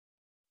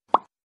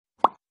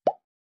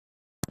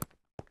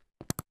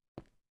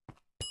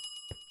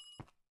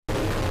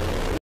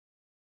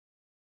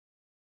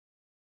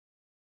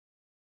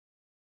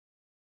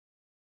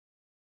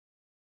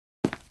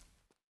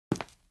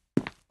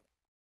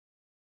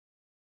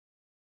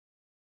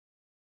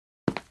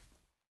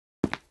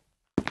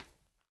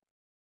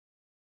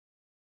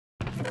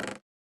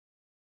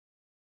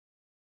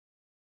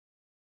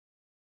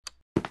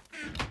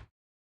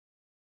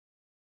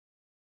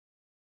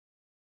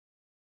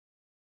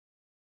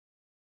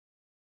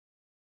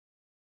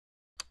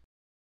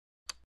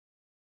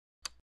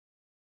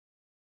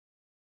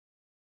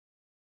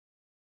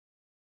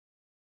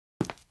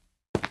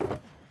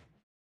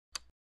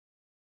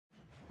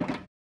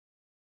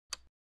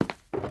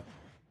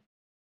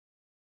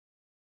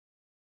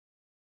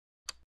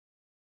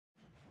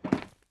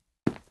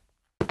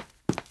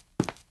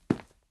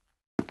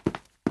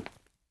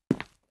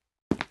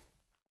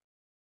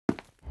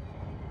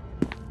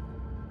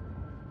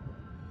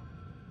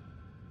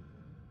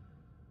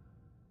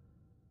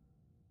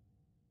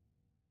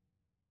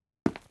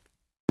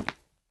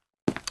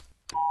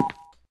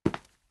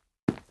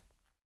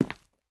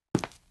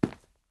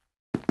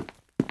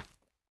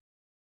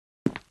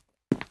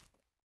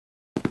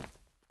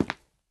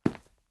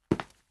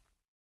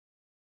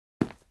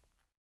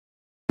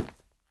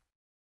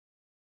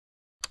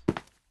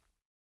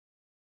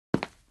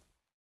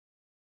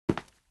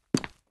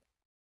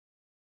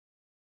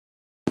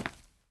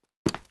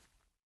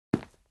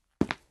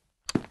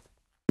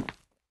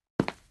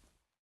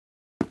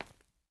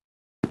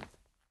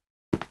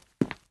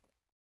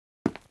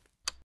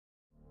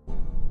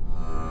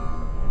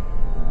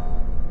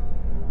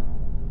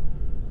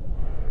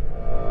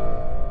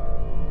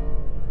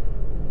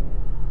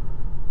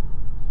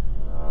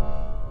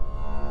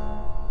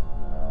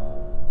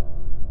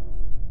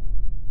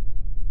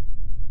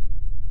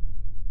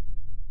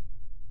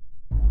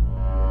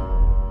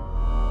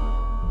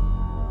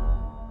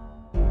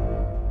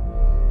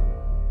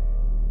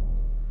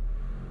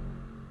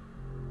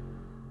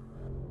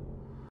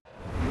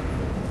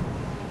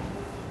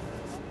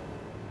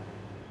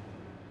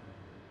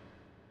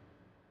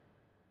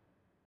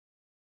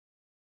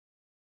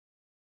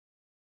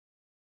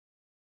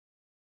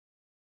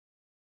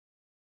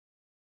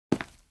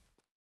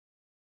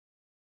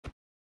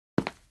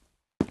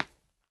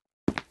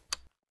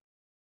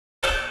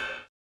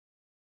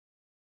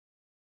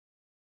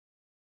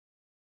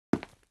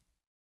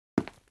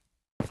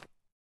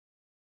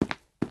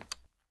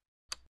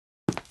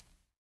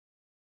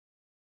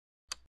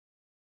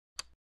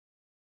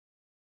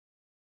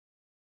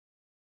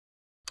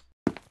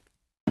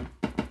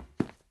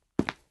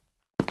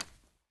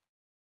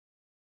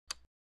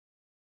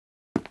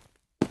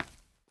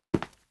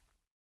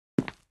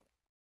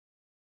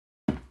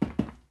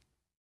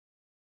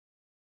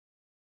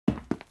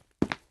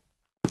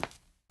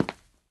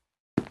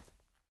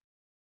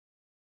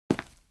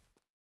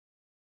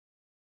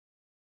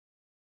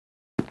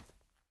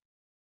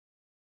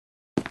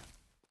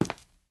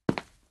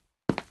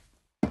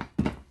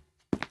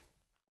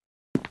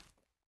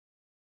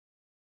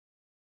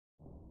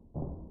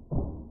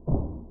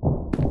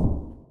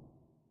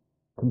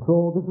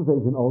Control, this is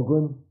Agent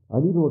Ulgren. I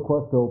need a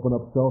request to open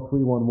up cell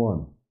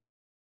 311.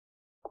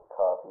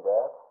 Copy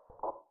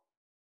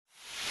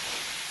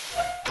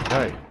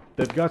that. Hey,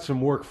 they've got some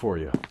work for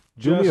you.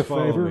 Do me a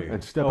favor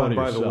and step out of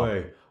your cell. By the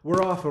way,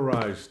 we're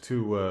authorized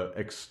to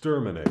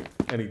exterminate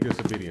any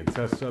disobedient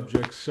test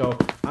subjects, so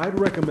I'd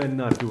recommend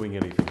not doing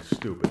anything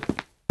stupid.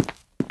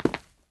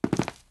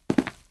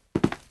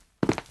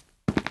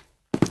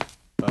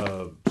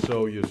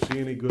 So you see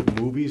any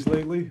good movies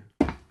lately?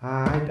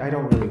 I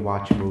don't really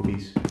watch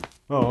movies.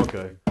 Oh,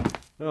 okay.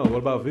 Oh, what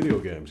about video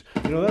games?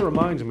 You know, that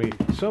reminds me,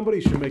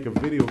 somebody should make a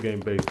video game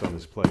based on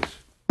this place.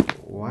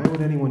 Why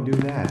would anyone do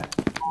that?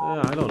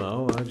 I don't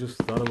know, I just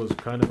thought it was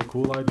kind of a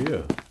cool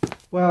idea.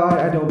 Well,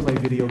 I don't play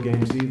video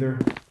games either.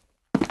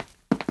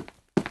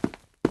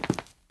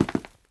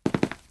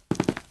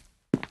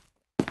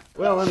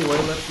 Well, anyway,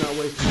 let's not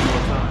waste any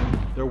more time.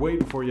 They're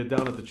waiting for you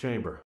down at the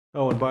chamber.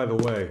 Oh, and by the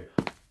way...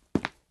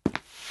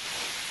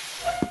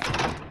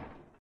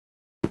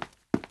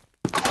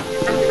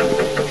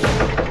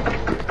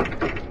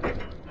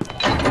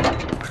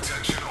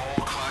 Attention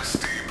all Class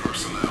D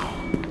personnel.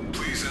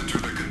 Please enter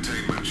the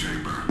containment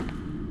chamber.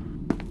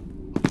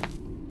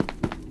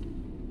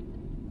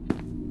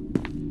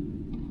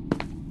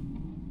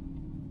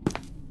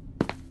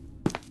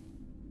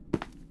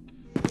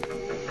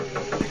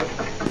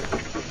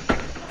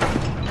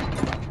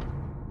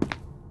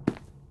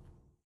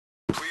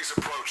 Please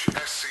approach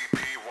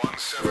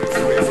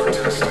SCP-173 for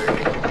testing.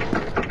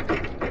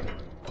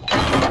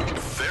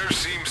 There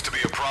seems to be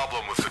a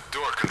problem with the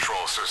door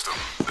control system.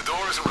 The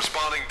door isn't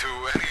responding to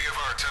any of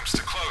our attempts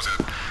to close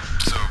it,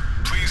 so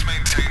please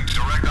maintain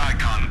direct eye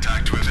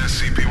contact with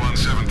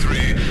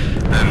SCP-173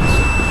 and...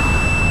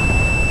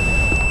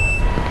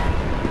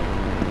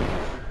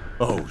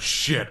 Oh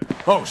shit!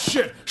 Oh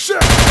shit!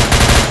 Shit!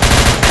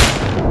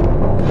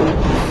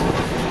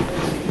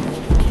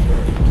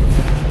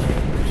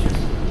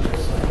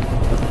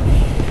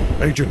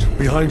 Agent,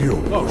 behind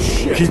you. Oh,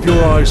 shit! Keep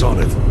your eyes on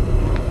it.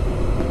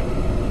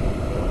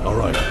 All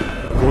right,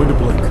 I'm going to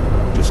blink.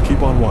 Just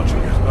keep on watching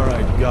it.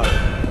 Alright, got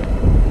it.